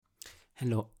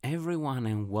Hello, everyone,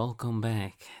 and welcome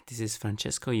back. This is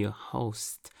Francesco, your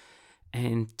host.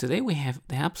 And today we have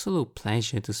the absolute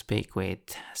pleasure to speak with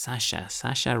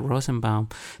Sasha Rosenbaum,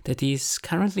 that is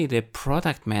currently the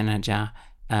product manager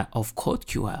of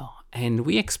CodeQL. And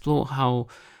we explore how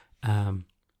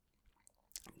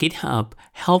GitHub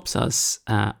helps us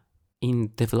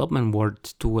in development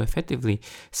world to effectively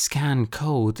scan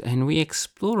code, and we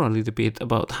explore a little bit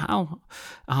about how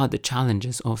are the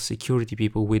challenges of security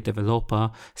people with developer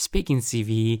speaking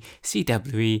CV,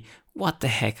 CWE, what the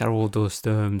heck are all those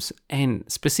terms, and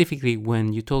specifically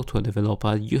when you talk to a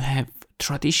developer, you have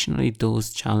traditionally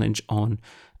those challenge on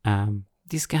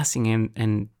discussing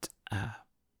and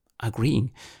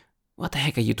agreeing what the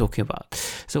heck are you talking about?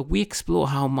 So we explore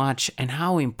how much and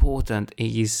how important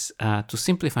it is to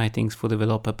simplify things for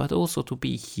developer, but also to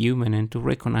be human and to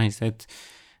recognize that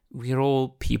we're all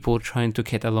people trying to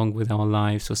get along with our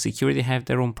lives. So security have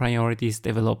their own priorities,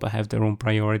 developer have their own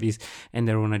priorities and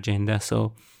their own agenda.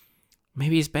 So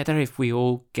maybe it's better if we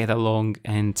all get along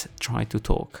and try to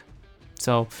talk.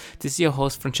 So this is your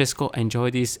host Francesco.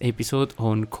 Enjoy this episode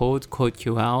on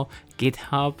CodeQL,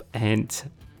 GitHub, and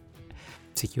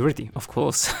security, of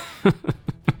course.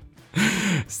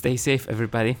 Stay safe,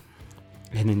 everybody,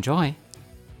 and enjoy.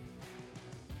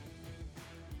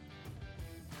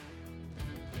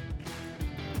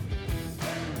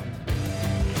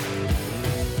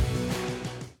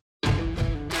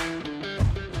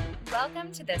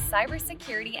 Welcome to the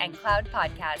Cybersecurity and Cloud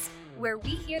Podcast, where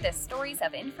we hear the stories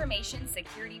of information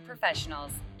security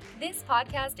professionals. This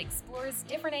podcast explores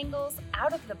different angles,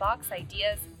 out-of-the-box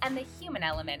ideas, and the human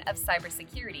element of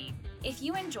cybersecurity. If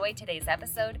you enjoyed today's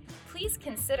episode, please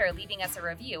consider leaving us a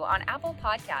review on Apple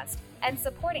Podcast and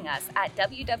supporting us at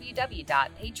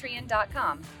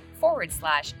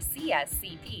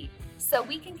www.patreon.com/CSCP so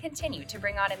we can continue to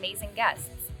bring on amazing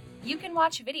guests. You can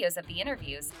watch videos of the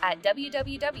interviews at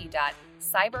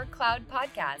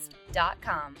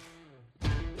www.cybercloudpodcast.com.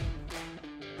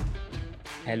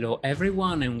 Hello,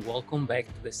 everyone, and welcome back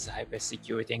to the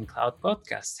Cybersecurity and Cloud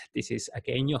Podcast. This is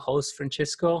again your host,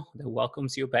 Francesco, that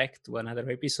welcomes you back to another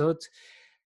episode.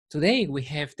 Today, we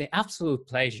have the absolute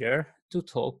pleasure to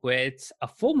talk with a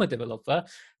former developer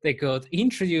that got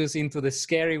introduced into the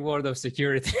scary world of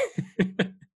security.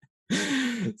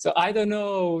 So I don't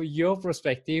know your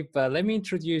perspective, but let me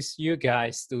introduce you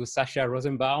guys to Sasha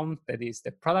Rosenbaum, that is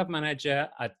the product manager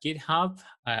at GitHub,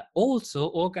 also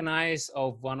organizer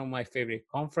of one of my favorite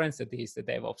conferences, that is the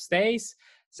DevOps Days.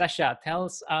 Sasha,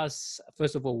 tells us,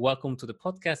 first of all, welcome to the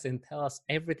podcast and tell us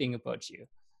everything about you.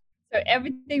 So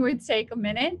everything would take a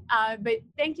minute, but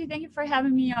thank you for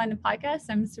having me on the podcast.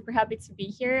 I'm super happy to be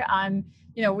here.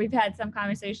 We've had some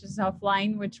conversations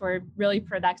offline, which were really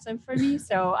productive for me.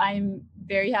 So I'm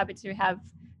very happy to have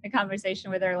a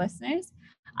conversation with our listeners.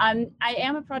 I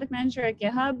am a product manager at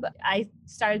GitHub. I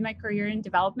started my career in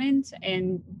development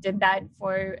and did that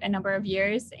for a number of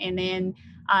years, and then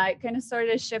kind of sort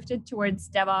of shifted towards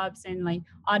DevOps and like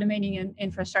automating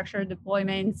infrastructure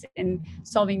deployments and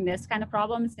solving this kind of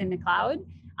problems in the cloud.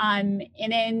 And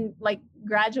then like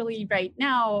gradually right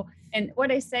now, and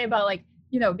what I say about like,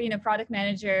 being a product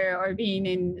manager or being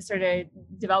in sort of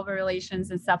developer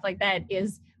relations and stuff like that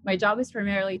is my job is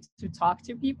primarily to talk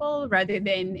to people rather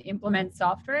than implement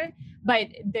software. But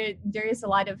there is a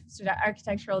lot of sort of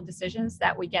architectural decisions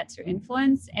that we get to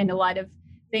influence and a lot of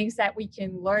things that we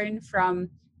can learn from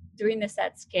doing this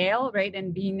at scale, right?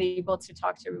 And being able to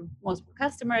talk to multiple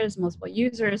customers, multiple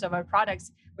users of our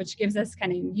products, which gives us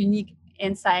kind of unique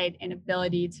insight and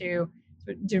ability to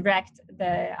direct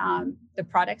the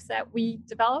products that we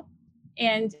develop.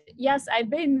 And yes,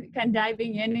 I've been kind of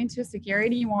diving into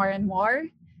security more and more,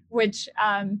 which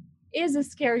is a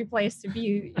scary place to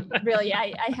be, really.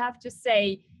 I have to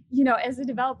say, as a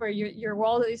developer, your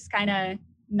world is kind of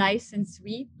nice and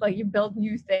sweet. Like you build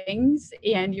new things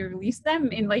and you release them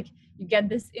and like you get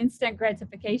this instant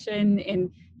gratification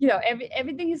and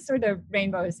everything is sort of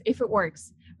rainbows if it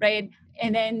works, right?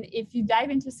 And then if you dive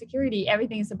into security,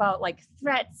 everything is about like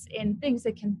threats and things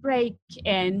that can break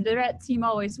and the red team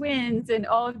always wins and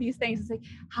all of these things. It's like,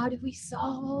 how do we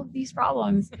solve these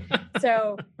problems?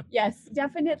 So yes,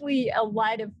 definitely a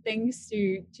lot of things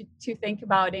to think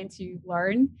about and to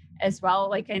learn as well,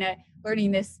 like kind of learning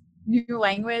this new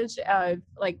language of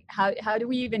like how do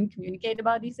we even communicate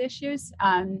about these issues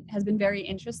has been very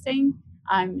interesting.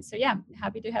 So yeah,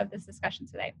 happy to have this discussion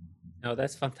today. No,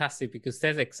 that's fantastic, because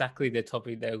that's exactly the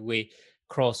topic that we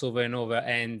cross over and over.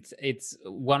 And it's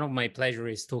one of my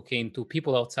pleasures talking to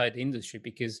people outside the industry,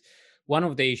 because one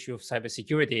of the issues of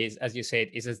cybersecurity is, as you said,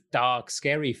 is a dark,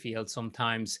 scary field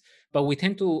sometimes, but we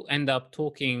tend to end up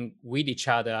talking with each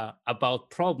other about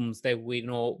problems that we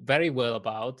know very well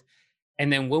about.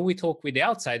 And then when we talk with the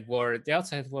outside world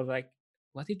like,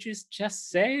 what did you just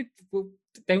say? Well,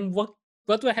 then what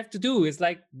do I have to do? It's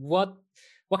like, what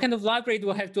kind of library do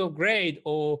I have to upgrade,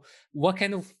 or what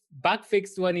kind of bug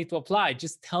fix do I need to apply?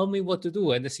 Just tell me what to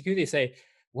do. And the security say,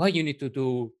 well, you need to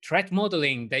do threat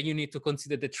modeling, then you need to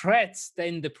consider the threats,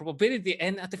 then the probability.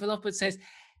 And a developer says,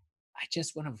 I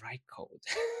just want to write code.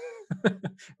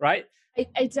 Right?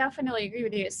 I definitely agree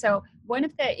with you. So one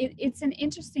of it's an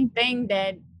interesting thing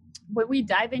that when we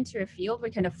dive into a field, we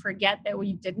kind of forget that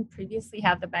we didn't previously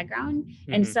have the background.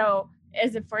 Mm-hmm. And so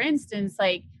for instance,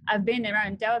 like I've been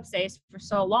around DevOps space for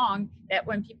so long that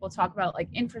when people talk about like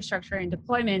infrastructure and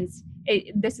deployments,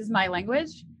 this is my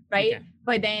language, right? Okay.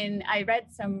 But then I read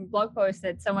some blog posts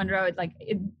that someone wrote, like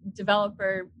a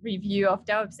developer review of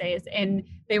DevOps days, and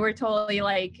they were totally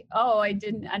like, oh, I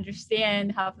didn't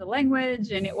understand half the language,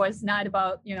 and it was not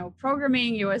about,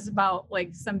 programming. It was about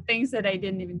like some things that I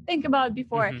didn't even think about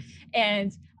before. Mm-hmm.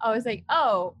 And I was like,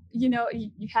 oh, you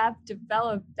have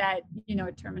developed that,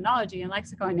 terminology and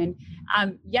lexicon.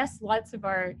 And yes, lots of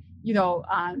our,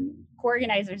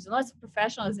 co-organizers and lots of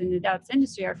professionals in the DevOps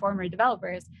industry are former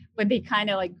developers, but they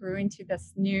kind of like grew into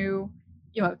this new,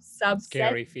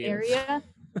 subset area.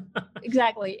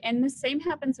 Exactly. And the same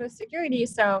happens with security.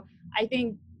 So I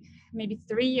think maybe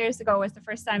 3 years ago was the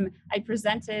first time I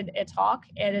presented a talk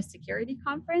at a security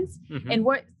conference. Mm-hmm. And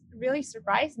what really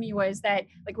surprised me was that,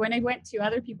 like, when I went to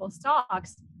other people's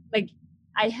talks, like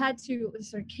I had to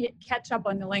sort of catch up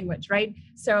on the language, right?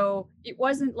 So it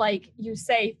wasn't like you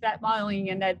say threat modeling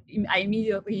and that I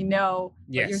immediately know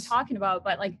what you're talking about,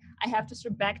 but like I have to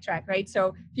sort of backtrack, right?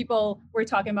 So people were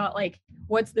talking about like,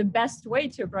 what's the best way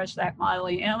to approach that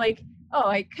modeling? And I'm like, oh,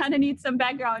 I kind of need some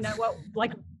background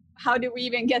on how do we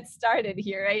even get started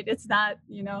here, right? It's not,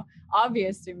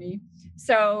 obvious to me.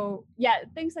 So yeah,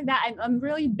 things like that. I'm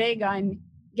really big on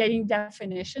getting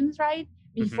definitions right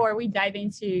before we dive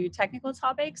into technical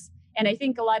topics. And I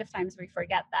think a lot of times we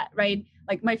forget that, right?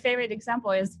 Like my favorite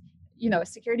example is,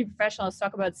 security professionals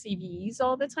talk about CVEs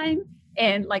all the time.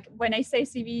 And like when I say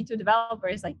CVE to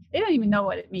developers, like they don't even know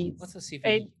what it means. What's a CVE?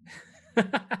 Right?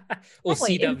 Or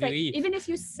CWE. Like, even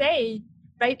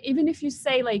if you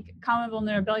say like common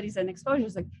vulnerabilities and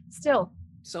exposures, like still,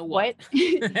 so what?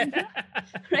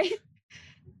 Right?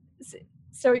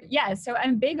 So yeah, so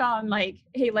I'm big on like,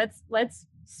 hey, let's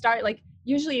start. Like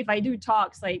usually if I do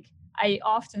talks, like I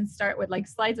often start with like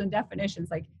slides and definitions,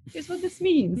 like here's what this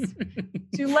means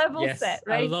to level set,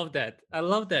 right? I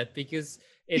love that because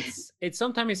it's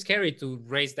sometimes scary to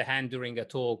raise the hand during a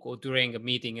talk or during a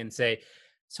meeting and say,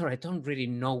 sorry, I don't really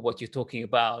know what you're talking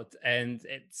about. And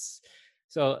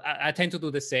so I tend to do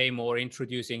the same, or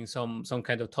introducing some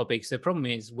kind of topics. The problem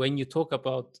is when you talk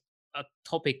about a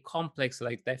topic complex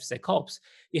like DevSecOps,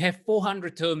 you have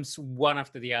 400 terms one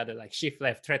after the other, like shift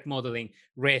left, threat modeling,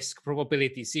 risk,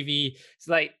 probability, CV. It's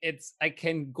like I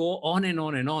can go on and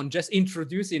on and on just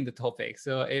introducing the topic.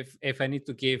 So if I need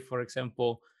to give, for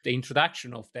example, the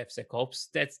introduction of DevSecOps,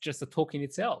 that's just a talk in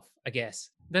itself, I guess.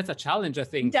 That's a challenge, I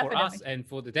think, Definitely. For us and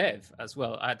for the dev as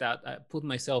well. I put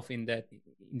myself in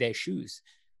their shoes.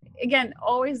 Again,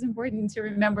 always important to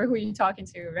remember who you're talking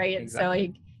to, right? Exactly. So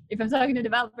like, if I'm talking to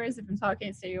developers, if I'm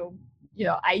talking to,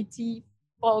 IT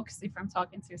folks, if I'm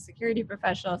talking to security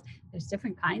professionals, there's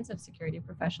different kinds of security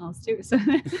professionals too. So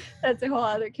that's a whole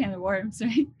other can of worms,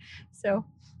 right? So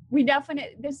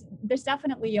there's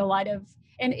definitely a lot of,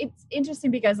 and it's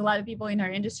interesting because a lot of people in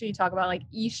our industry talk about like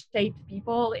E-shaped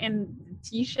people and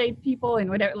T-shaped people and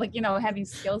whatever, like, having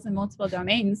skills in multiple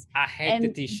domains. I hate the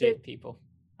T-shaped people.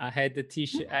 I hate the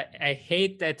T-shape. I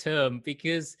hate that term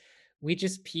because we're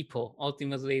just people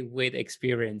ultimately with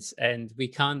experience, and we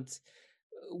can't.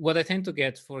 What I tend to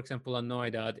get, for example,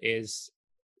 annoyed at is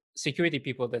security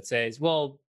people that says,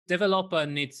 well, developer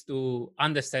needs to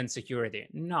understand security.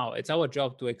 No, it's our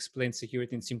job to explain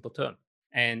security in simple terms.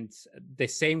 And the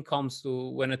same comes to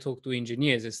when I talk to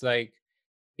engineers. It's like,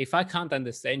 if I can't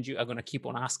understand you, I'm going to keep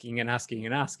on asking and asking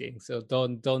and asking. So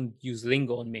don't use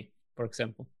lingo on me, for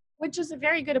example. Which is a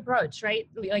very good approach, right?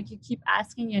 Like you keep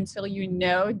asking until you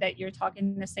know that you're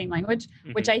talking the same language,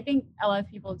 mm-hmm. which I think a lot of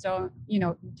people don't,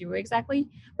 do exactly.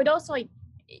 But also, like,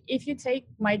 if you take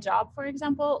my job, for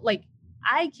example, like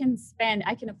I can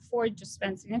afford to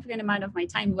spend significant amount of my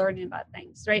time learning about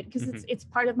things, right? Because mm-hmm. it's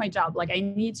part of my job. Like I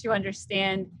need to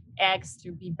understand X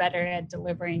to be better at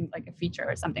delivering like a feature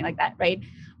or something like that, right?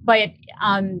 But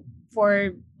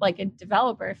for like a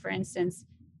developer, for instance,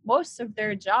 most of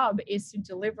their job is to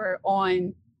deliver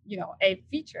on a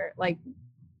feature, like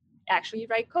actually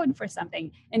write code for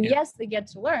something. And yes, they get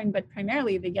to learn, but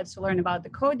primarily they get to learn about the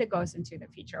code that goes into the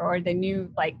feature or the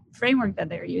new like framework that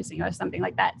they're using or something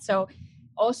like that. So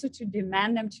also to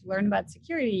demand them to learn about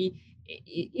security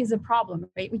is a problem,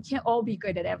 right? We can't all be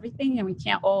good at everything, and we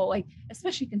can't all, like,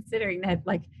 especially considering that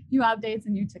like new updates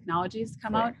and new technologies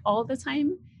come out all the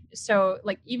time. So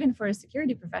like even for a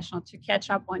security professional to catch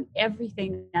up on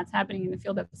everything that's happening in the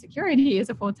field of security is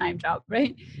a full-time job,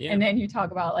 right? Yeah. And then you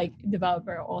talk about like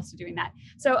developer also doing that.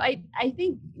 So I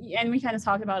think, and we kind of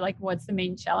talked about like what's the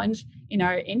main challenge in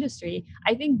our industry.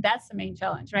 I think that's the main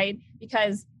challenge, right?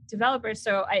 Because developers,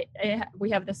 so we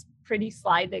have this pretty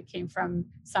slide that came from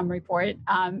some report,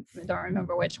 I don't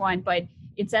remember which one, but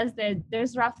it says that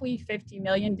there's roughly 50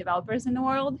 million developers in the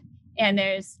world, and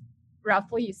there's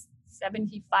roughly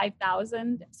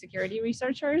 75,000 security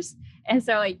researchers. And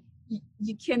so like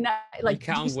you cannot, like,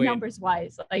 just numbers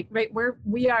wise, like, right,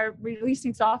 we are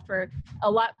releasing software a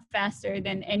lot faster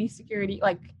than any security,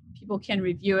 like people can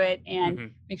review it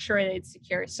and make sure that it's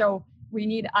secure. So we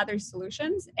need other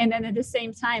solutions. And then at the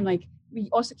same time, like we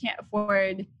also can't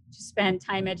afford to spend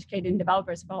time educating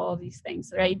developers about all of these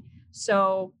things, right?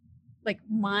 So like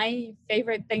my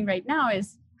favorite thing right now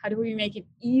is how do we make it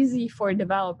easy for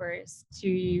developers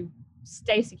to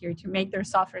stay secure, to make their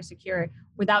software secure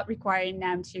without requiring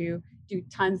them to do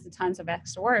tons and tons of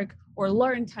extra work or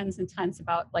learn tons and tons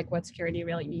about like what security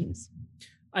really means.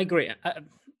 I agree.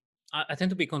 I tend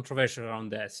to be controversial around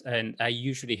this, and I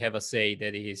usually have a say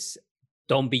that is,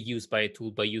 don't be used by a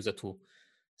tool, but use a tool.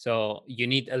 So you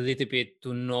need a little bit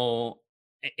to know,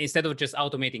 instead of just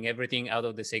automating everything out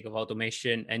of the sake of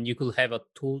automation, and you could have a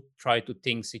tool try to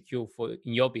think secure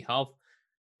in your behalf.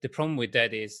 The problem with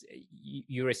that is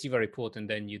you receive a report and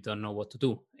then you don't know what to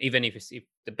do. Even if it's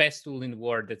the best tool in the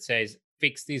world that says,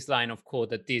 fix this line of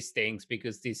code at these things,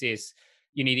 because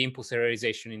you need input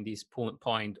serialization in this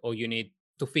point, or you need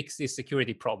to fix this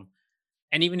security problem.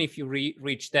 And even if you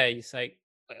reach there, it's like,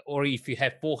 or if you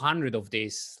have 400 of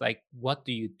this, like, what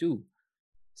do you do?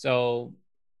 So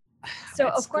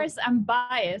of course I'm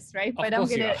biased, right? But I'm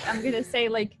gonna say,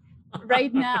 like,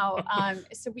 right now,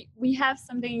 so we have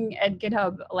something at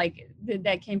GitHub like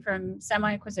that came from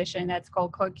Semi acquisition that's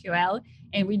called CodeQL,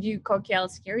 and we do CodeQL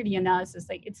security analysis.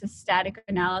 Like it's a static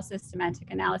analysis,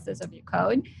 semantic analysis of your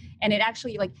code, and it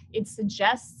actually like it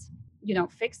suggests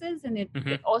fixes, and it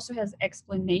also has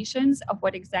explanations of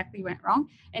what exactly went wrong.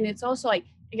 And it's also like,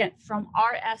 again, from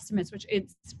our estimates, which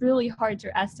it's really hard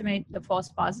to estimate the false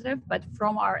positive, but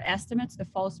from our estimates, the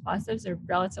false positives are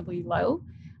relatively low.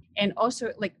 And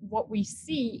also like what we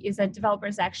see is that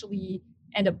developers actually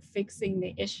end up fixing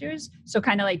the issues. So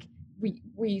kind of like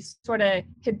we sort of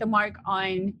hit the mark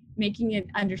on making it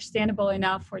understandable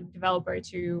enough for the developer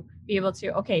to be able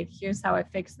to, okay, here's how I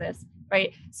fix this,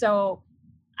 right? So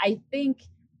I think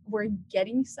we're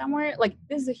getting somewhere. Like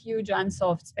this is a huge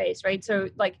unsolved space, right? So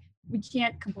like we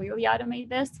can't completely automate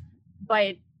this,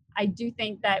 but I do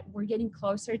think that we're getting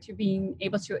closer to being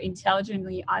able to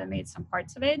intelligently automate some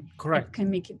parts of it. Correct. That can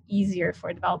make it easier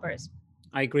for developers.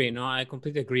 I agree. No, I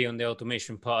completely agree on the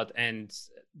automation part, and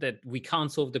that we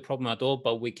can't solve the problem at all,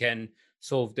 but we can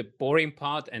solve the boring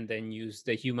part and then use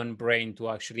the human brain to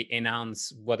actually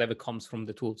enhance whatever comes from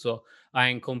the tool. So I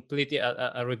am completely,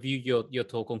 I review your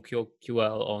talk on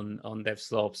QL on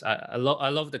DevSlopes. I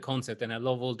love the concept, and I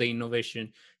love all the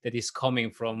innovation that is coming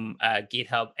from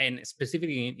GitHub, and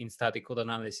specifically in static code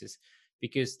analysis,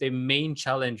 because the main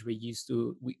challenge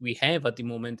we have at the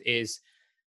moment is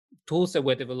tools that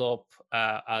were developed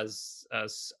as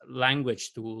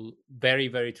language tool very,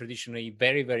 very traditionally,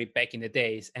 very, very back in the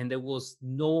days, and there was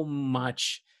no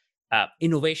much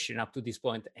innovation up to this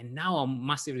point. And now I'm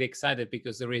massively excited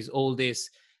because there is all this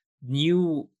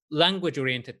new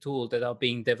language-oriented tools that are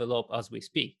being developed as we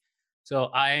speak. So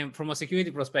I am, from a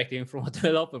security perspective, from a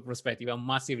developer perspective, I'm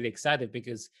massively excited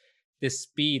because the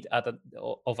speed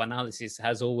of analysis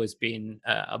has always been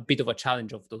a bit of a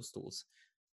challenge of those tools.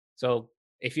 So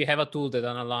if you have a tool that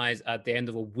analyzes at the end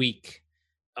of a week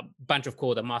a bunch of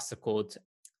code, a master code,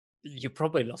 you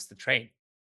probably lost the train,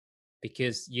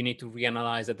 because you need to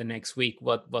reanalyze at the next week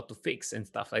what to fix and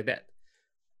stuff like that.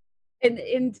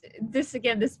 And this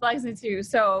applies into,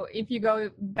 so if you go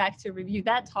back to review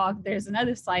that talk, there's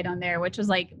another slide on there, which is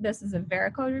like, this is a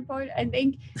Veracode report, I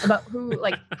think, about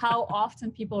like how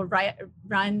often people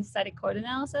run static code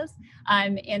analysis.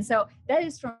 And so that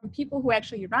is from people who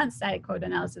actually run static code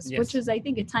analysis, yes, which is, I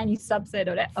think, a tiny subset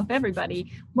of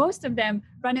everybody. Most of them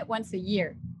run it once a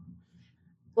year,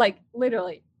 like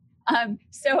literally.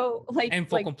 So like, and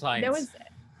for compliance. There was,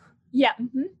 yeah.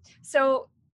 Mm-hmm. So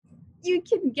you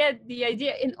can get the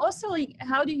idea. And also, like,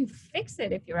 how do you fix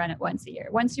it if you run it once a year?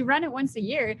 Once you run it once a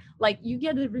year, like, you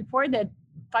get a report that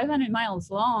 500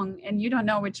 miles long and you don't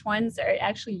know which ones are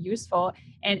actually useful,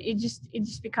 and it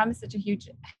just becomes such a huge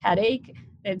headache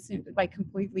that it's like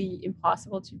completely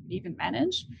impossible to even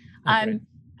manage. Agree.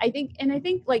 I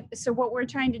think like, so what we're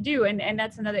trying to do, and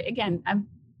that's another, again, I'm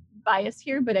biased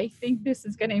here, but I think this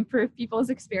is going to improve people's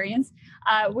experience,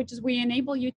 which is we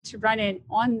enable you to run it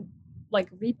on like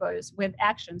repos with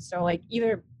actions. So like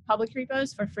either public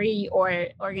repos for free or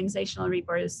organizational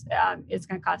repos. It's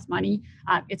going to cost money.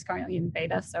 It's currently in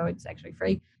beta, so it's actually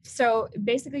free. So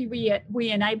basically,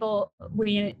 we enable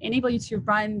you to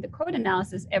run the code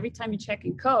analysis every time you check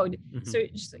in code. Mhm. So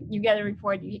just, you get a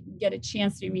report, you get a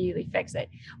chance to immediately fix it.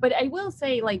 But I will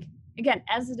say, like, again,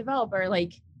 as a developer,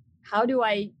 like, how do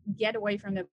I get away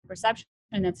from the perception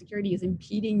that security is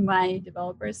impeding my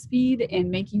developer speed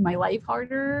and making my life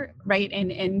harder, right?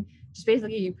 And just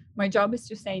basically my job is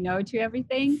to say no to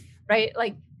everything, right?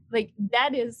 Like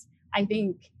that is, I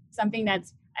think, something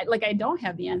that's like I don't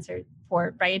have the answer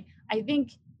for, right? I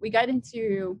think we got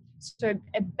into sort of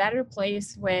a better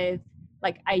place with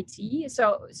like IT.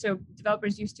 So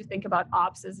developers used to think about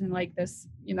ops as in like this,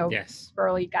 Yes.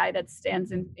 burly guy that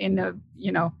stands in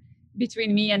the,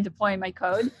 between me and deploying my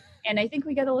code. And I think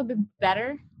we got a little bit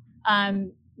better.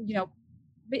 Um, you know,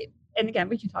 and again,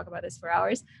 we can talk about this for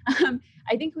hours.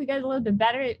 I think we got a little bit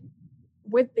better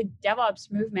with the DevOps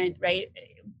movement, right?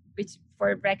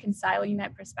 For reconciling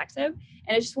that perspective.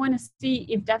 And I just want to see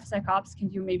if DevSecOps can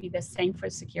do maybe the same for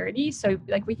security. So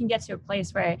like we can get to a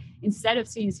place where instead of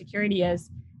seeing security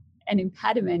as an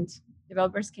impediment,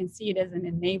 developers can see it as an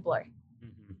enabler.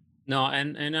 No,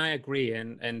 and I agree,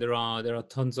 and there are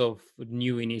tons of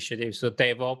new initiatives. So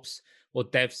DevOps or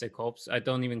DevSecOps, I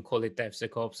don't even call it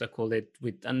DevSecOps. I call it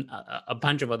with a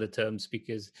bunch of other terms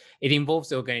because it involves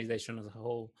the organization as a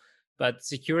whole. But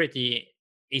security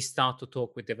is start to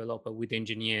talk with developer, with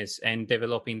engineers, and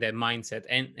developing their mindset,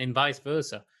 and vice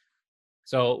versa.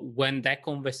 So when that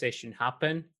conversation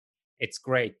happen, it's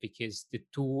great because the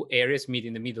two areas meet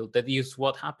in the middle. That is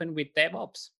what happened with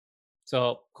DevOps.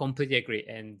 So completely agree.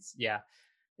 And yeah,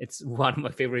 it's one of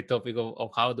my favorite topic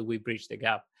of how do we bridge the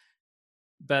gap.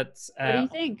 But what do you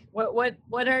think?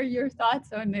 What are your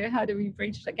thoughts on how do we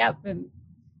bridge the gap? And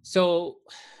so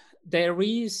there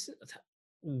is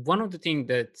one of the things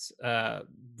that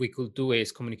we could do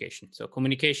is communication. So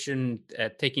communication,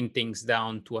 taking things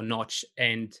down to a notch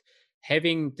and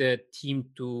having the team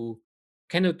to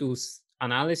kind of do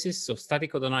analysis. So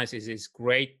static code analysis is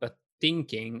great, but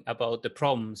thinking about the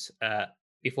problems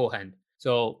beforehand.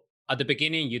 So at the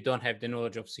beginning, you don't have the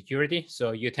knowledge of security.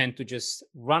 So you tend to just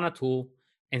run a tool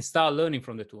and start learning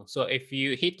from the tool. So if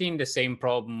you hitting the same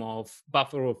problem of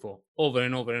buffer overflow over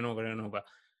and over and over and over,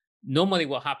 normally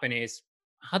what happens is,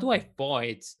 how do I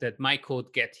avoid that my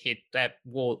code get hit that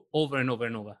wall over and over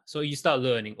and over? So you start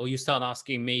learning, or you start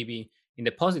asking maybe in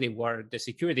the positive word, the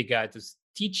security guy to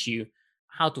teach you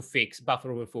how to fix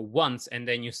buffer overflow once, and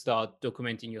then you start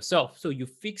documenting yourself. So you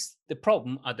fix the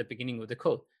problem at the beginning of the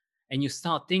code, and you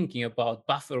start thinking about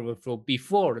buffer overflow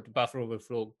before the buffer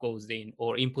overflow goes in,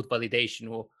 or input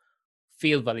validation, or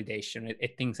field validation, and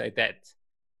things like that.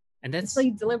 And that's it's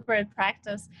like deliberate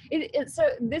practice. So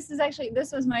this was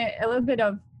a little bit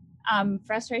of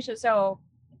frustration. So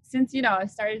since I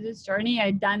started this journey,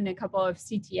 I've done a couple of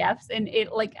CTFs, and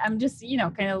I'm just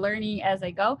kind of learning as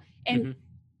I go. And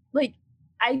like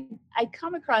I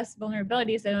come across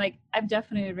vulnerabilities, and like I've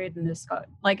definitely written this code.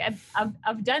 Like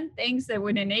I've done things that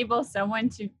would enable someone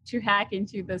to hack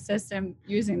into the system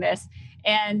using this.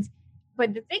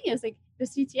 But the thing is, like, the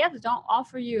CTFs don't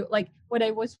offer you, like, what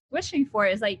I was wishing for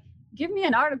is like, give me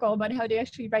an article about how to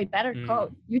actually write better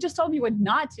code. You just told me what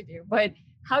not to do, but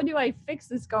how do I fix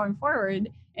this going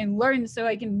forward and learn so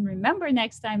I can remember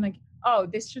next time, like, oh,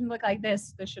 this shouldn't look like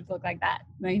this should look like that,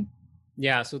 right?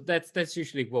 Yeah, so that's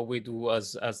usually what we do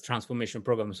as transformation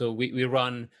program. So we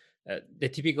run the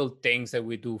typical things that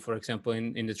we do. For example,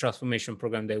 in the transformation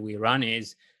program that we run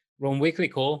is run weekly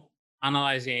call,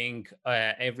 analyzing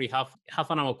every half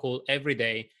an hour call every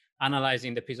day,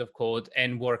 analyzing the piece of code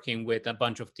and working with a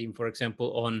bunch of team, for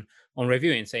example, on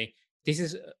reviewing. Say this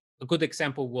is a good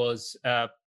example was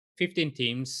 15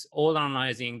 teams all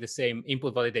analyzing the same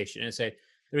input validation and say,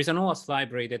 there is an OWASP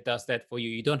library that does that for you.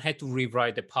 You don't have to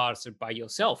rewrite the parser by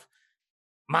yourself.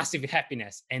 Massive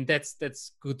happiness. And that's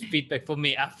good feedback for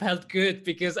me. I felt good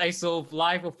because I saw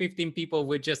live of 15 people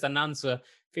with just an answer,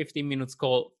 15 minutes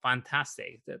call.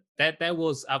 Fantastic. That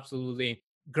was absolutely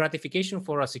gratification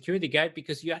for a security guy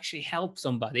because you actually help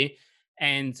somebody.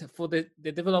 And for the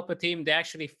developer team, they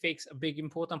actually fix a big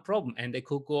important problem and they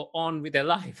could go on with their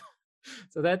life.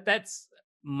 So that's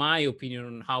my opinion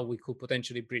on how we could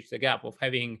potentially bridge the gap of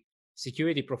having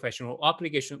security professional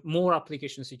more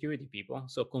application security people.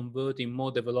 So converting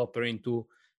more developer into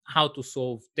how to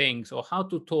solve things or how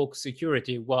to talk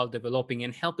security while developing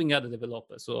and helping other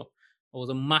developers. So I was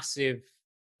a massive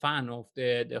fan of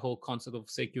the whole concept of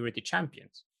security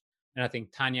champions. And I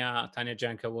think Tanya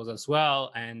Janka was as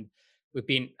well. And we've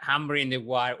been hammering the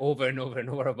wire over and over and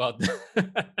over about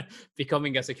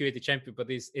becoming a security champion, but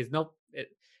it's not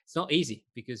easy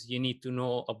because you need to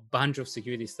know a bunch of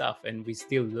security stuff and we're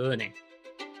still learning.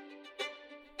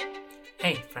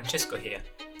 Hey, Francesco here.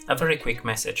 A very quick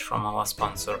message from our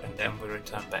sponsor and then we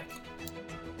return back.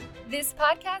 This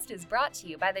podcast is brought to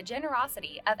you by the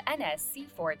generosity of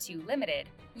NSC42 Limited,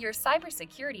 your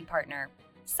cybersecurity partner.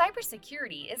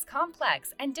 Cybersecurity is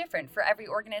complex and different for every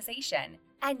organization,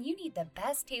 and you need the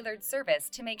best tailored service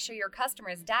to make sure your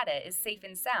customers' data is safe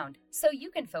and sound so you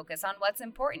can focus on what's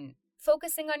important,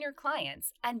 focusing on your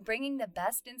clients and bringing the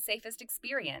best and safest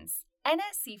experience.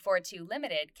 NSC42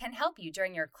 Limited can help you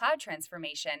during your cloud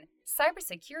transformation,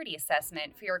 cybersecurity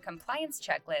assessment for your compliance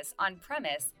checklist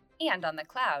on-premise and on the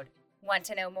cloud. Want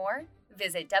to know more?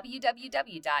 Visit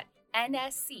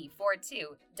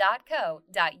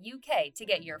www.nsc42.co.uk to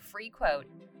get your free quote.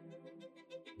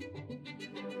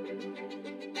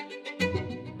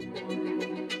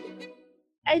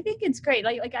 I think it's great.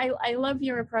 I love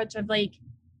your approach of like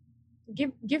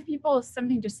give people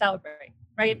something to celebrate,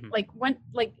 right?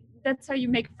 Mm-hmm. That's how you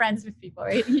make friends with people,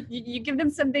 right? You give them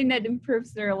something that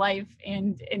improves their life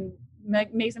and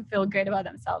makes them feel good about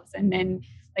themselves, and then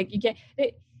like you get.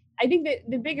 I think that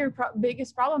the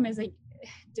biggest problem is like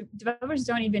developers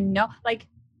don't even know. Like,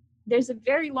 there's a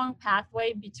very long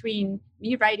pathway between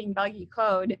me writing buggy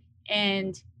code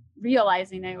and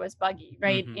realizing that it was buggy,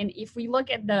 right? Mm-hmm. And if we look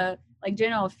at the like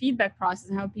general feedback process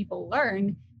and how people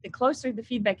learn, the closer the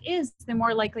feedback is, the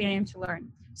more likely I am to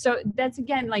learn. So that's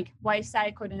again like why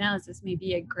static code analysis may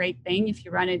be a great thing if you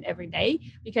run it every day,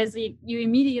 because you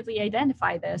immediately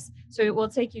identify this. So it will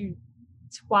take you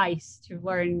twice to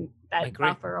learn that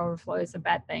buffer overflow is a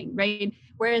bad thing, right?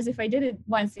 Whereas if I did it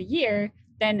once a year,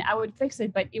 then I would fix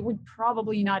it, but it would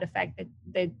probably not affect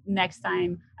the next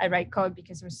time I write code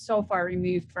because we're so far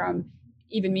removed from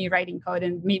even me writing code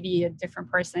and maybe a different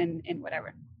person and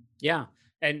whatever. Yeah.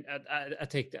 And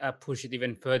I push it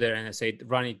even further and I say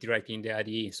run it directly in the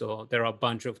IDE. So there are a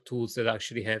bunch of tools that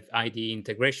actually have IDE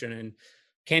integration and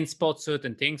can spot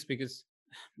certain things, because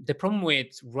the problem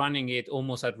with running it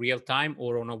almost at real time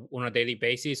or on a daily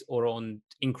basis or on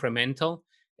incremental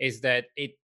is that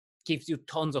it gives you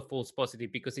tons of false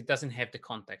positive because it doesn't have the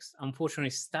context. Unfortunately,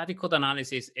 static code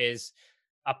analysis is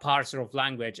a parser of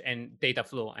language and data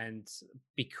flow. And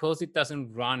because it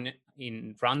doesn't run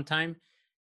in runtime,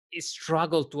 it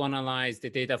struggles to analyze the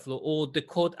data flow or the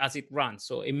code as it runs.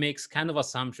 So it makes kind of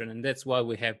assumption. And that's why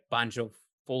we have a bunch of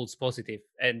false positive.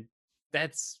 And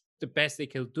that's the best they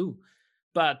can do.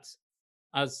 But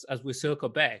as we circle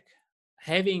back,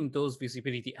 having those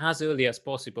visibility as early as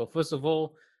possible, first of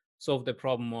all, solve the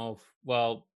problem of,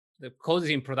 well, the code is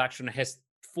in production, has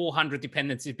 400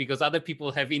 dependencies because other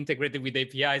people have integrated with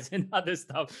APIs and other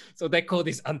stuff. So that code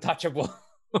is untouchable.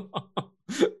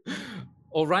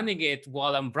 Or running it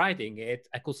while I'm writing it,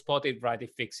 I could spot it, write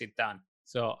it, fix it, done.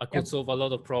 So I could solve a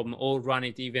lot of problem, or run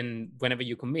it even whenever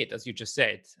you commit, as you just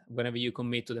said, whenever you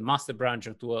commit to the master branch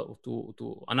or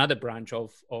to another branch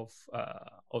of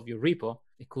your repo,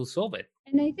 it could solve it.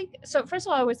 And I think so. First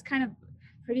of all, I was kind of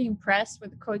pretty impressed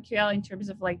with CodeQL in terms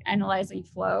of like analyzing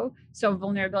flow. So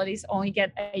vulnerabilities only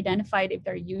get identified if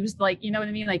they're used, like, you know what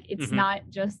I mean? Like it's not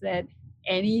just that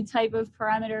any type of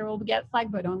parameter will get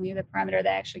flagged, but only the parameter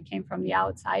that actually came from the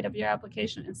outside of your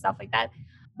application and stuff like that.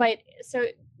 But so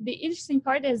the interesting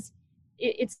part is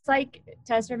it's like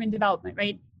test-driven development,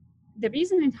 right? The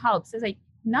reason it helps is like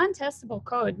non-testable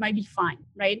code might be fine,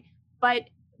 right? But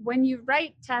when you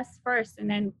write tests first and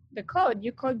then the code,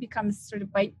 your code becomes sort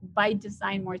of by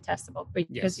design more testable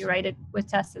because you write it with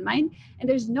tests in mind. And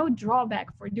there's no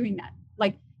drawback for doing that.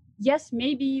 Like, yes,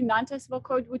 maybe non-testable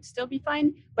code would still be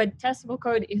fine, but testable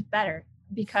code is better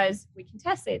because we can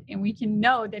test it and we can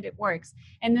know that it works.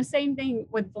 And the same thing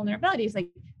with vulnerabilities. Like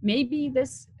maybe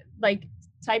this like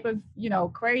type of,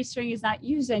 query string is not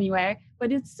used anywhere,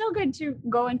 but it's still good to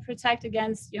go and protect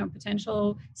against,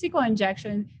 potential SQL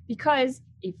injection, because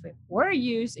if it were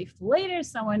used, if later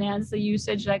someone adds the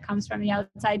usage that comes from the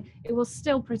outside, it will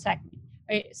still protect me,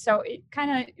 right? So it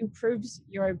kind of improves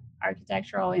your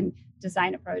architectural and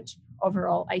design approach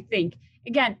overall, I think.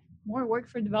 Again, more work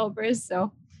for developers,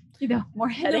 so more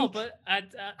headache. No, but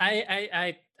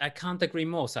I I can't agree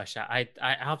more, Sasha. I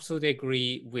absolutely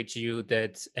agree with you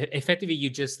that effectively you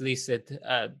just listed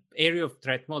area of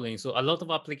threat modeling. So a lot of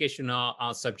applications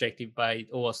are subjective by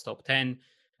OWASP top 10.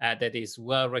 That is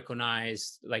well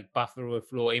recognized, like buffer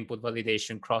overflow, input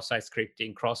validation, cross-site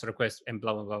scripting, cross request, and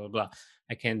blah, blah, blah, blah, blah.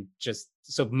 I can just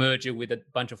submerge it with a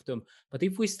bunch of them. But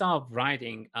if we start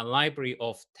writing a library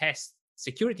of tests,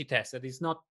 security tests that is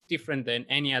not different than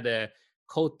any other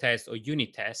code test or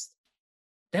unit test,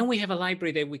 then we have a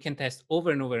library that we can test over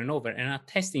and over and over. And our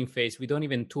testing phase, we don't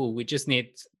even tool. We just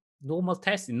need normal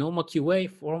testing, normal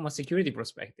QA from a security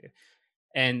perspective.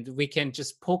 And we can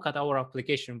just poke at our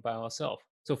application by ourselves.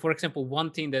 So for example, one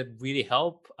thing that really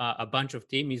helped a bunch of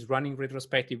team is running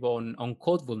retrospective on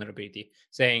code vulnerability,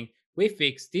 saying we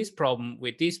fixed this problem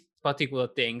with these particular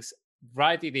things,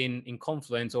 write it in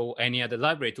Confluence or any other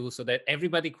library tool so that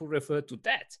everybody could refer to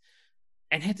that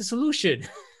and had the solution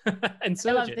and I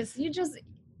search love it.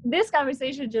 this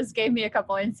conversation just gave me a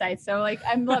couple insights. So like,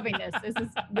 I'm loving this.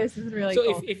 This is really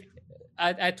so cool. if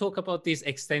I talk about this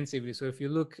extensively. So if you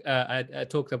look, I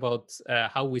talked about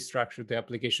how we structured the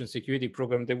application security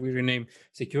program that we renamed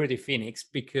Security Phoenix,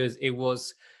 because it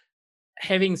was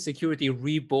having security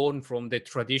reborn from the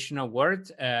traditional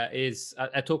word.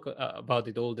 I talk about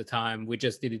it all the time. We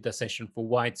just did a session for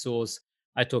White Source.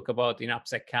 I talk about in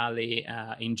AppSec Cali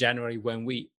in January when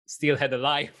we still had a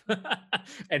live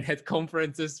and had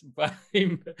conferences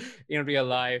in real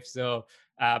life. So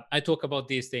I talk about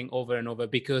this thing over and over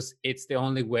because it's the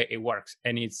only way it works,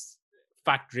 and it's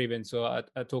fact driven. So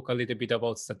I talk a little bit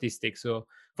about statistics. So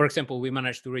for example, we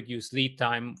managed to reduce lead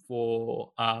time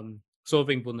for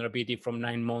solving vulnerability from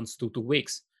 9 months to 2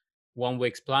 weeks. 1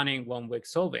 week's planning, 1 week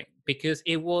solving, because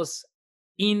it was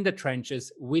in the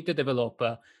trenches with the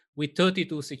developer, with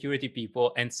 32 security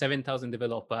people and 7,000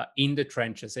 developer in the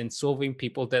trenches and solving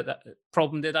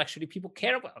problem that actually people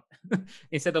care about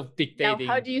instead of dictating.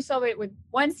 Now, how do you solve it with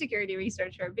one security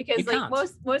researcher? Because You like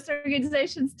can't. most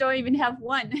organizations don't even have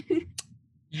one.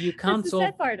 You can't That's the solve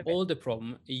sad part of it. all the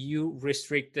problem. You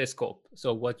restrict the scope.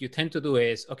 So what you tend to do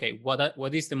is, okay,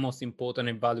 what is the most important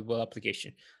and valuable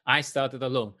application? I started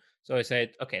alone. So I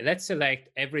said, okay, let's select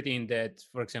everything that,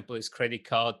 for example, is credit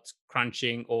card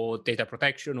crunching or data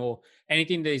protection or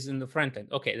anything that is in the front end.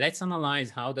 Okay, let's analyze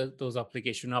how those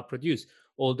applications are produced,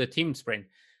 all the team sprint.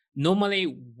 Normally,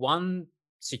 one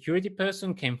security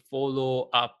person can follow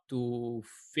up to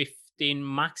 15,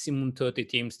 maximum 30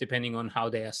 teams, depending on how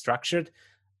they are structured.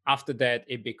 After that,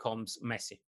 it becomes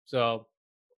messy. So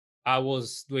I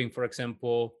was doing, for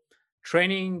example,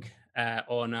 training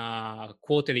on a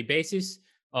quarterly basis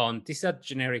on this is a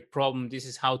generic problem. This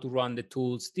is how to run the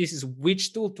tools. This is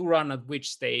which tool to run at which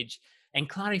stage, and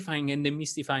clarifying and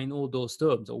demystifying all those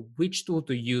terms, or which tool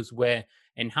to use where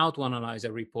and how to analyze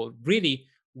a report. Really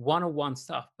one-on-one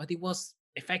stuff, but it was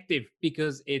effective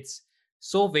because it's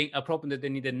solving a problem that they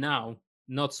needed now,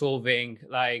 not solving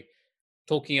like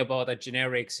talking about a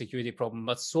generic security problem,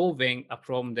 but solving a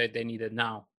problem that they needed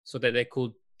now so that they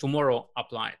could tomorrow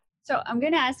apply it. So I'm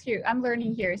going to ask you, I'm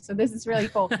learning here, so this is really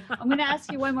cool. I'm going to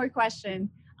ask you one more question.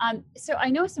 So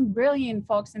I know some brilliant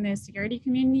folks in the security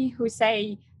community who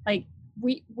say, like,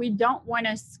 we don't want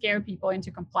to scare people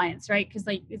into compliance, right? Because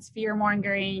like it's fear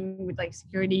mongering with like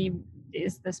security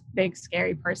is this big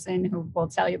scary person who will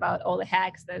tell you about all the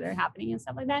hacks that are happening and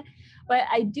stuff like that. But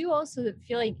I do also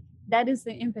feel like that is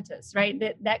the impetus, right?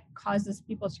 That causes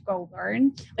people to go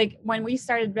learn. Like when we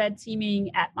started red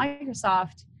teaming at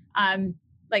Microsoft,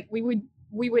 like we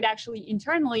would actually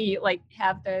internally like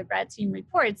have the red team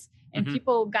reports, and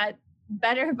people got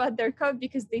better about their code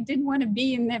because they didn't want to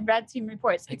be in the red team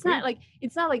reports. It's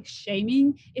not like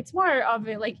shaming. It's more of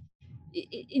it like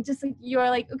it just like you're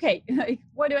like, okay, like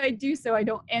what do I do so I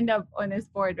don't end up on this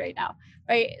board right now,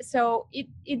 right? So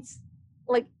it's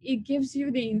like it gives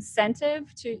you the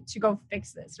incentive to go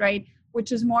fix this, right?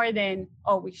 Which is more than,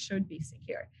 oh, we should be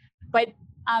secure. But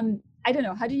I don't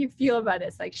know, how do you feel about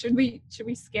this? Like, should we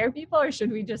scare people, or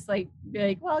should we just like be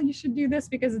like, well, you should do this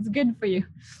because it's good for you?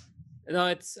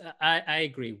 No, I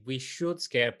agree. We should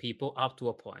scare people up to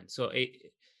a point. So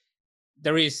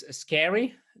there is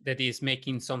scary that is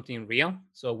making something real.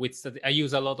 So I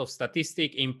use a lot of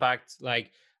statistic impact,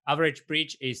 like average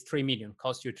breach is 3 million,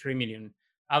 cost you 3 million.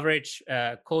 Average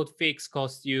code fix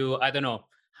costs you, I don't know,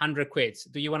 100 quids.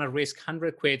 Do you want to risk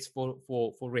 100 quids for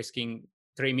risking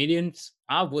 3 millions?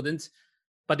 I wouldn't.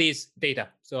 But it's data.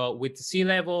 So with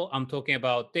C-level, I'm talking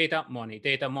about data, money,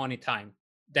 time.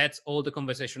 That's all the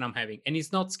conversation I'm having. And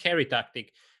it's not scary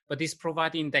tactic, but it's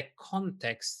providing that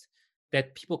context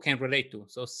that people can relate to.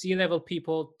 So C-level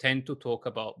people tend to talk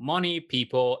about money,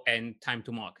 people, and time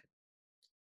to market.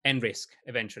 and risk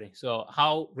eventually. So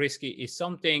how risky is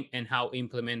something and how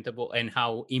implementable and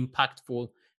how impactful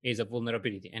is a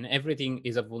vulnerability. And everything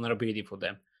is a vulnerability for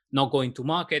them. Not going to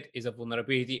market is a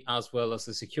vulnerability, as well as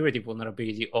the security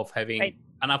vulnerability of having Right.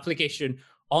 an application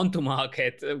onto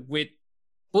market with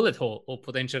bullet hole or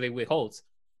potentially with holes.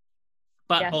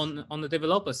 But Yes. on the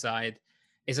developer side,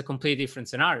 it's a completely different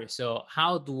scenario. So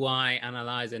how do I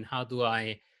analyze and how do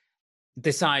I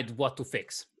decide what to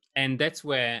fix? And that's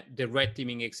where the red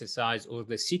teaming exercise or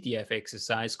the CTF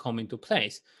exercise come into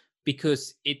place,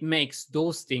 because it makes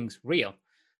those things real.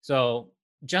 So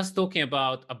just talking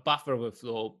about a buffer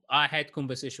overflow, I had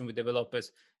conversation with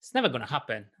developers. It's never going to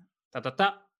happen. Ta ta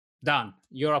ta, done.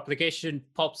 Your application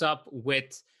pops up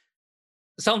with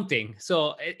something.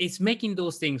 So it's making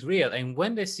those things real. And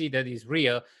when they see that it's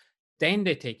real, then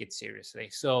they take it seriously.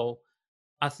 So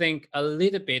I think a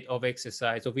little bit of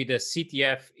exercise of either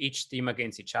CTF each team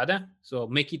against each other. So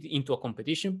make it into a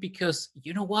competition, because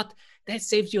you know what? That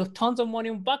saves you tons of money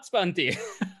on Bugs Bounty.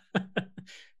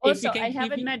 Also, I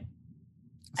haven't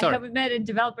met a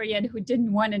developer yet who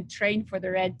didn't want to train for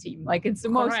the red team. Like, it's the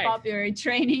most popular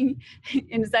training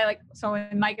inside. Like, so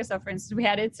in Microsoft, for instance, we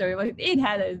had it. So it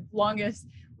had the longest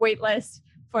wait list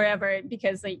forever,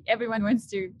 because like everyone wants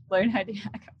to learn how to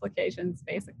hack applications,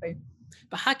 basically.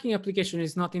 But hacking application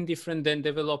is nothing different than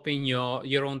developing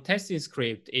your own testing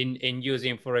script in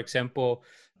using, for example,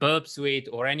 Burp Suite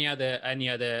or any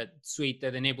other suite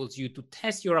that enables you to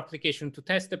test your application, to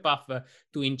test the buffer,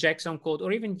 to inject some code,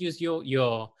 or even use your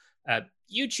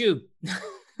YouTube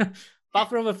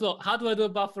buffer overflow. How do I do a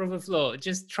buffer overflow?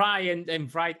 Just try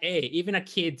and write A. Even a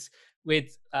kid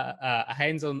with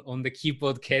hands on the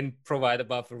keyboard can provide a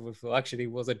buffer overflow. Actually,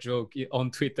 it was a joke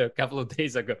on Twitter a couple of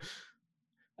days ago.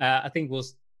 I think it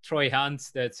was Troy Hunt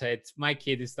that said, my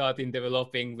kid is starting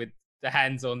developing with the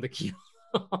hands on the keyboard.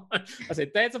 I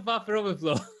said, that's a buffer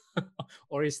overflow.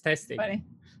 Or is testing. Funny.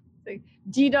 Like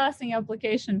DDoSing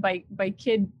application by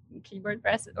kid keyboard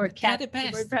presses or cat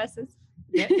keyboard presses.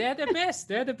 They're the best.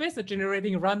 They're the best at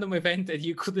generating a random event that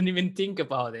you couldn't even think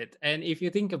about it. And if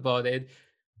you think about it,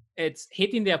 it's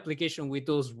hitting the application with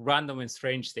those random and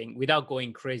strange things without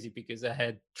going crazy, because I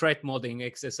had threat modeling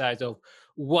exercise of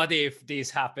what if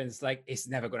this happens? Like, it's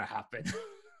never going to happen.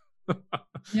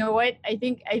 You know what? I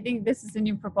think this is a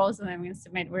new proposal I'm going to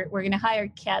submit. We're going to hire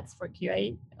cats for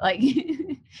QA. Like,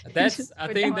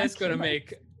 I think that's going to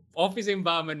make office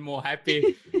environment more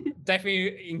happy.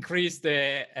 Definitely increase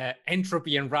the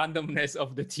entropy and randomness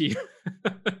of the team.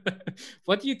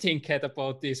 What do you think, Kat,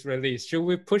 about this release? Should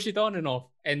we push it on and off,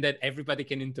 and that everybody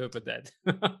can interpret that?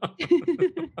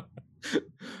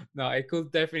 No, it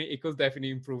could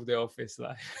definitely improve the office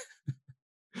life.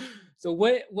 So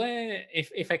where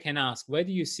if I can ask, where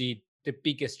do you see the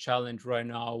biggest challenge right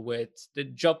now with the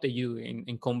job that you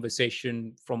in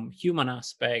conversation from human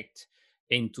aspect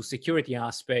into security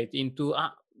aspect into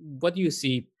what do you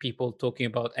see people talking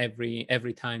about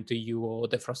every time to you, or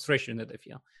the frustration that they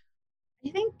feel? I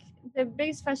think the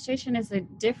biggest frustration is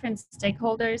that different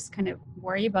stakeholders kind of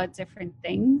worry about different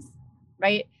things,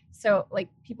 right? So like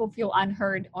people feel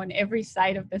unheard on every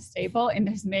side of this table, and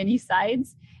there's many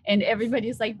sides, and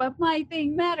everybody's like, but my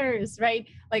thing matters, right?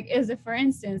 Like, as a, for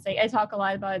instance, I talk a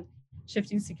lot about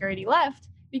shifting security left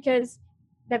because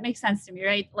that makes sense to me,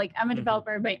 right? Like, I'm a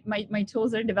developer, but my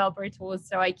tools are developer tools.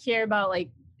 So I care about like,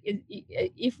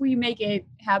 if we make it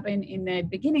happen in the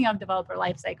beginning of developer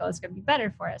lifecycle, it's going to be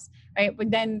better for us, right? But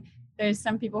then there's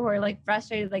some people who are like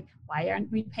frustrated, like, why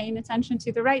aren't we paying attention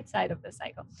to the right side of the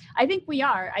cycle? I think we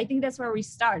are. I think that's where we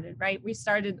started, right? We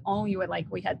started only with like,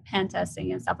 we had pen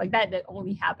testing and stuff like that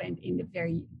only happened in the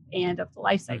very end of the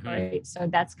lifecycle, right? So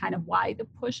that's kind of why the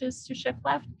push is to shift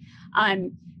left.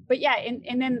 But yeah,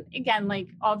 and then again, like,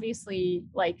 obviously,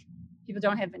 like, people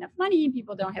don't have enough money,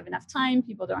 people don't have enough time,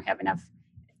 people don't have enough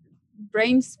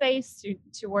brain space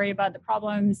to worry about the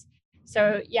problems.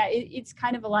 So yeah, it's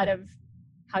kind of a lot of,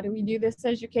 how do we do this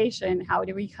education? How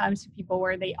do we come to people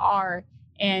where they are,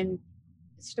 and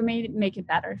to make it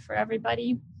better for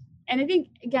everybody? And I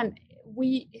think, again,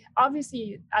 we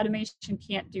obviously, automation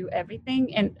can't do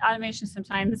everything, and automation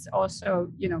sometimes also,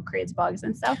 creates bugs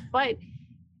and stuff, but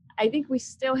I think we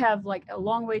still have like a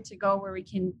long way to go where we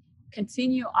can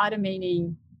continue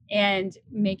automating and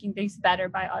making things better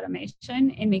by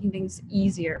automation and making things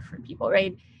easier for people,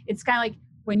 right? It's kind of like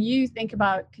when you think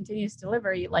about continuous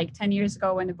delivery, like 10 years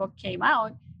ago when the book came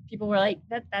out, people were like,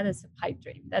 that is a pipe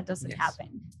dream. That doesn't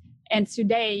happen. And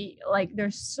today, like,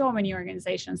 there's so many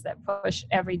organizations that push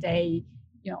every day,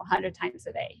 100 times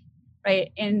a day,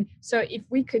 right? And so if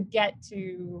we could get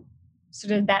to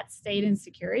sort of that state in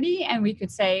security, and we could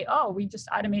say, oh, we just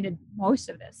automated most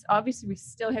of this. Obviously, we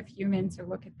still have humans to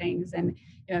look at things and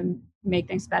make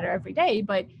things better every day,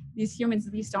 but these humans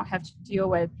at least don't have to deal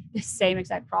with the same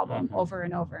exact problem over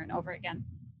and over and over again.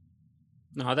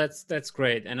 No, that's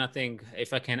great. And I think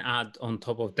if I can add on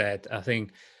top of that, I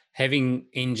think having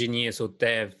engineers or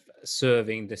dev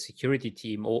serving the security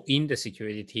team or in the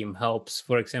security team helps,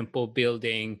 for example,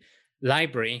 building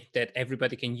library that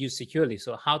everybody can use securely.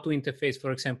 So how to interface,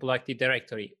 for example, Active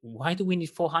Directory. Why do we need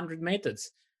 400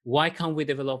 methods? Why can't we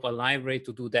develop a library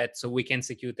to do that so we can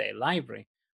secure the library?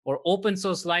 Or open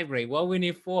source library. Well, we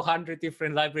need 400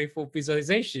 different library for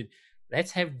visualization.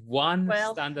 Let's have one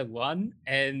standard one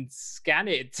and scan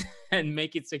it and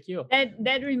make it secure.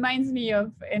 That reminds me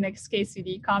of an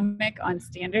XKCD comic on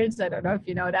standards. I don't know if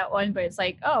you know that one, but it's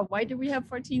like, oh, why do we have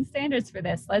 14 standards for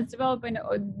this? Let's develop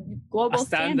a global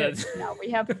standard. No,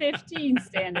 we have 15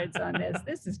 standards on this.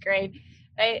 This is great.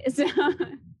 Right? So,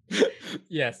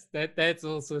 yes, that's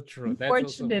also true.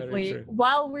 Fortunately,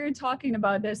 while we're talking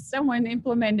about this, someone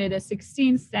implemented a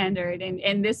 16 standard,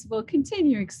 and this will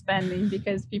continue expanding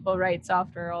because people write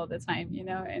software all the time,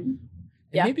 and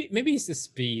yeah. Maybe it's the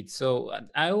speed. So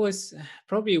I always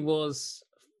probably was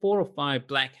 4 or 5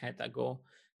 Black Hat ago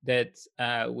that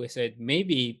we said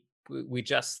maybe we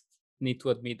just need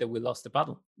to admit that we lost the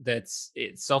battle.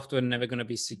 Software never going to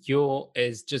be secure.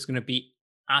 It's just going to be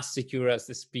as secure as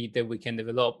the speed that we can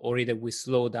develop, or either we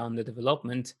slow down the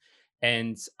development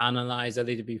and analyze a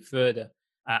little bit further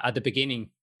at the beginning.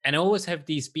 And I always have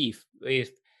these beef.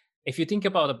 If you think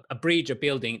about a bridge, a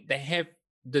building, they have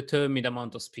determined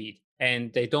amount of speed,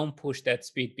 and they don't push that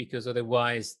speed because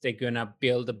otherwise they're going to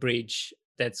build a bridge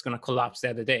that's going to collapse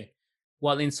the other day.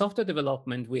 While in software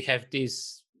development, we have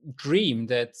this dream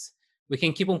that we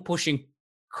can keep on pushing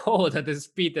code at the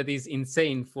speed that is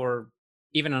insane for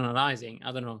even analyzing.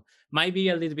 I don't know, might be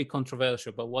a little bit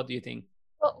controversial, but what do you think?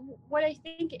 Well, what I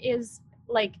think is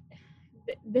like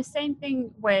the same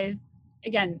thing with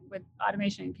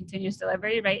automation and continuous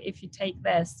delivery, right? If you take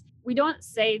this, we don't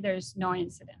say there's no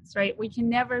incidents, right? We can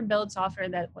never build software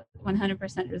that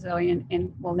 100% resilient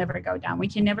and will never go down. We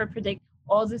can never predict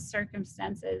all the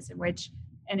circumstances in which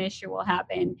an issue will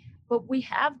happen. But we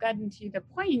have gotten to the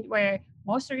point where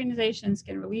most organizations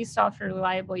can release software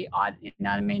reliably in an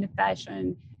automated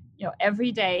fashion,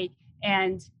 every day.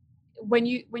 And when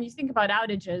you think about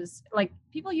outages, like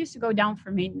people used to go down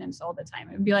for maintenance all the time.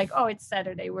 It would be like, oh, it's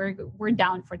Saturday, we're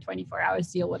down for 24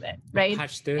 hours, deal with it, right?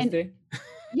 Patch Thursday.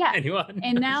 Yeah. Anyone?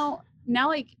 And now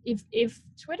like if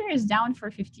Twitter is down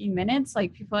for 15 minutes,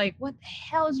 like people are like, what the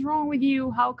hell is wrong with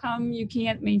you? How come you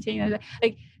can't maintain it?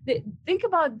 Like think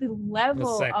about the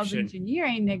level of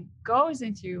engineering that goes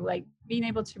into like being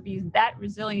able to be that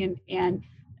resilient and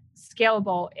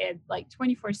scalable at like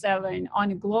 24/7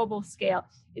 on a global scale.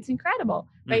 It's incredible,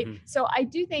 right? Mm-hmm. So I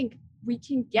do think we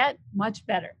can get much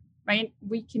better, right?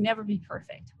 We can never be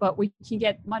perfect, but we can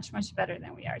get much, much better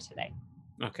than we are today.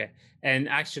 Okay. And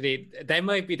actually, that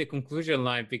might be the conclusion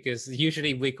line, because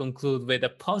usually we conclude with a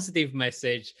positive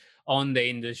message on the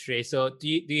industry. So do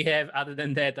you have, other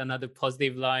than that, another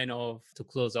positive line to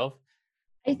close off?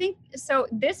 I think so.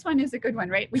 This one is a good one,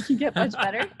 right? We can get much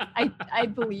better. I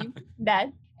believe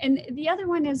that. And the other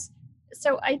one is,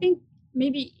 so I think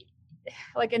maybe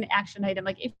like an action item,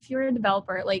 like if you're a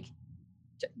developer, like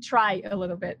try a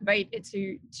little bit, right?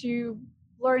 To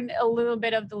learn a little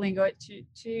bit of the lingo,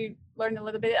 to learn a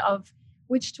little bit of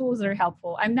which tools are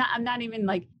helpful. I'm not even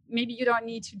like, maybe you don't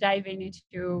need to dive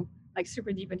into like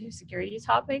super deep into security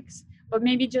topics, but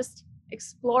maybe just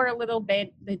explore a little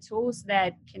bit the tools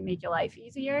that can make your life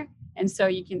easier. And so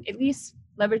you can at least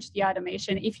leverage the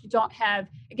automation. If you don't have,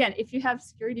 again, if you have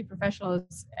security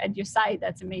professionals at your side,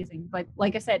 that's amazing. But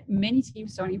like I said, many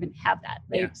teams don't even have that,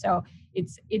 right? Yeah. So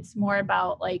it's more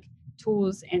about like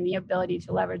tools and the ability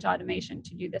to leverage automation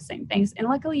to do the same things. And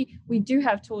luckily, we do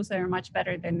have tools that are much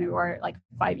better than they were like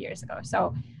 5 years ago.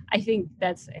 So I think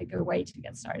that's a good way to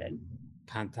get started.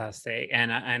 Fantastic.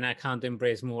 And I can't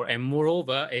embrace more. And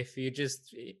moreover, if you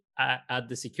just add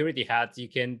the security hat, you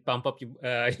can bump up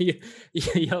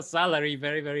your salary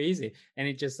very, very easy. And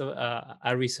it's just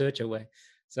a research away.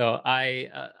 So I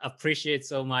appreciate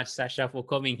so much, Sasha, for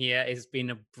coming here. It's been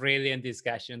a brilliant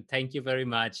discussion. Thank you very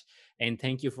much. And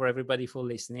thank you for everybody for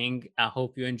listening. I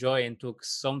hope you enjoy and took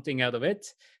something out of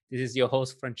it. This is your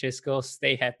host, Francesco.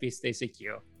 Stay happy, stay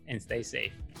secure, and stay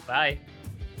safe. Bye.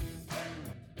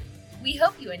 We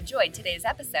hope you enjoyed today's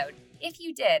episode. If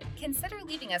you did, consider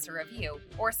leaving us a review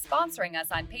or sponsoring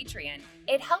us on Patreon.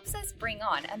 It helps us bring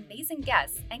on amazing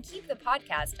guests and keep the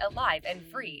podcast alive and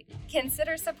free.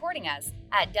 Consider supporting us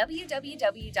at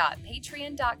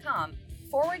www.patreon.com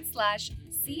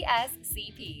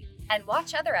www.cybercloudpodcast.com/CSCP and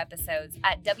watch other episodes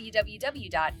at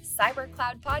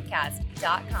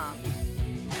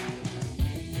www.cybercloudpodcast.com.